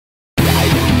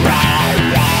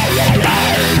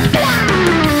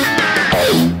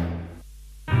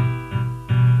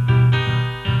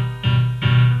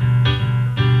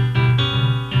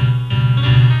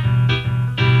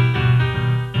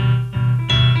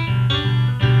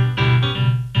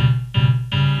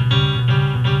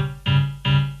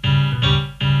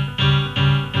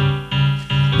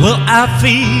I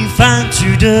feel fine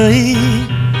today.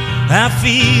 I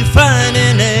feel fine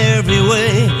in every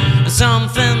way.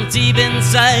 Something deep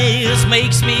inside just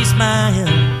makes me smile.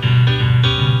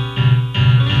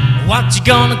 What you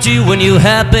gonna do when you're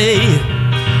happy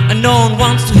and no one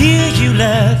wants to hear you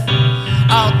laugh?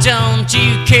 Oh, don't you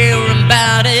care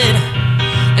about it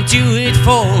and do it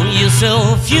for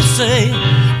yourself. You say,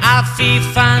 I feel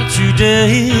fine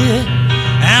today.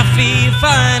 I feel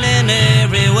fine in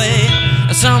every way.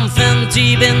 Something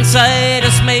deep inside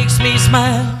just makes me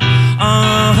smile.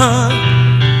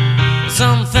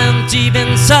 Something deep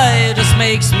inside just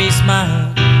makes me smile.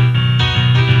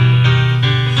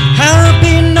 I've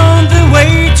been on the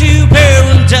way to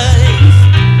paradise.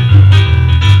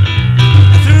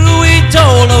 I threw it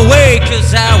all away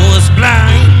 'cause I was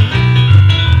blind.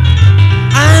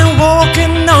 I'm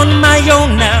walking on my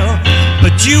own now,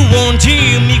 but you won't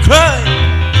hear me cry,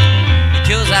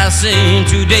 because I say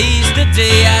today's the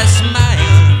day I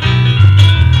smile.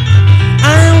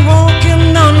 I'm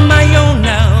walking on my own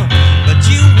now, but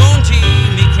you won't hear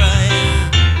me cry,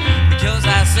 because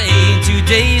I say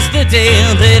today's the day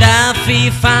that I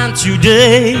feel fine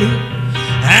today.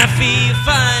 I feel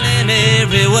fine in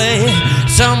every way.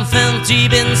 Something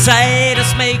deep inside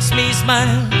just makes me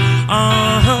smile.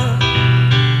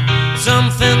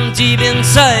 Something deep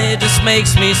inside just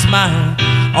makes me smile.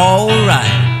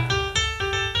 Alright.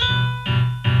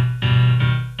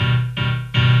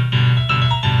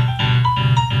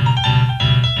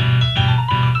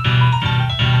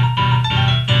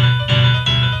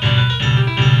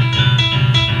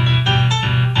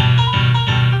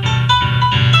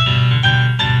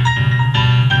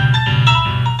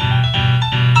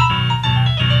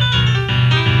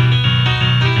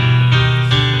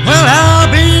 Well,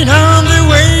 I've been on the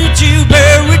way to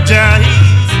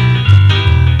paradise.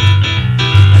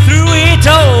 I threw it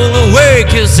all away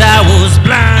 'cause I was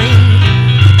blind.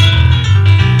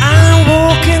 I'm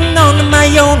walking on my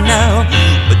own now,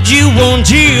 but you won't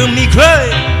hear me cry,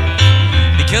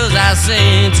 because I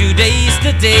say today's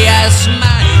the day I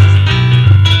smile.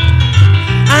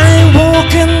 I'm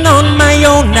walking on my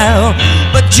own now,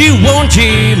 but you won't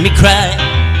hear me cry,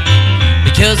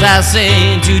 because I say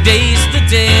today's the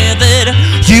day that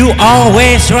you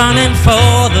always running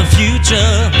for the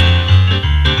future,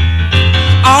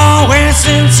 always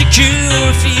insecure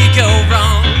if you go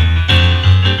wrong.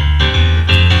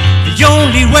 The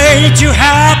only way to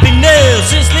happiness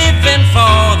is living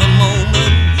for the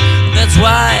moment. That's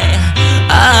why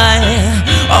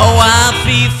I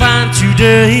feel fine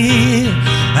today.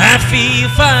 I feel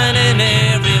fine in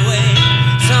every way.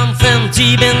 Something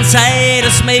deep inside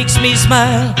just makes me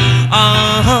smile.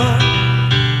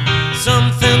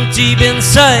 Something deep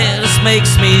inside just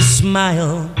makes me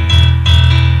smile.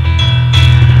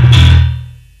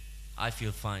 I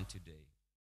feel fine today.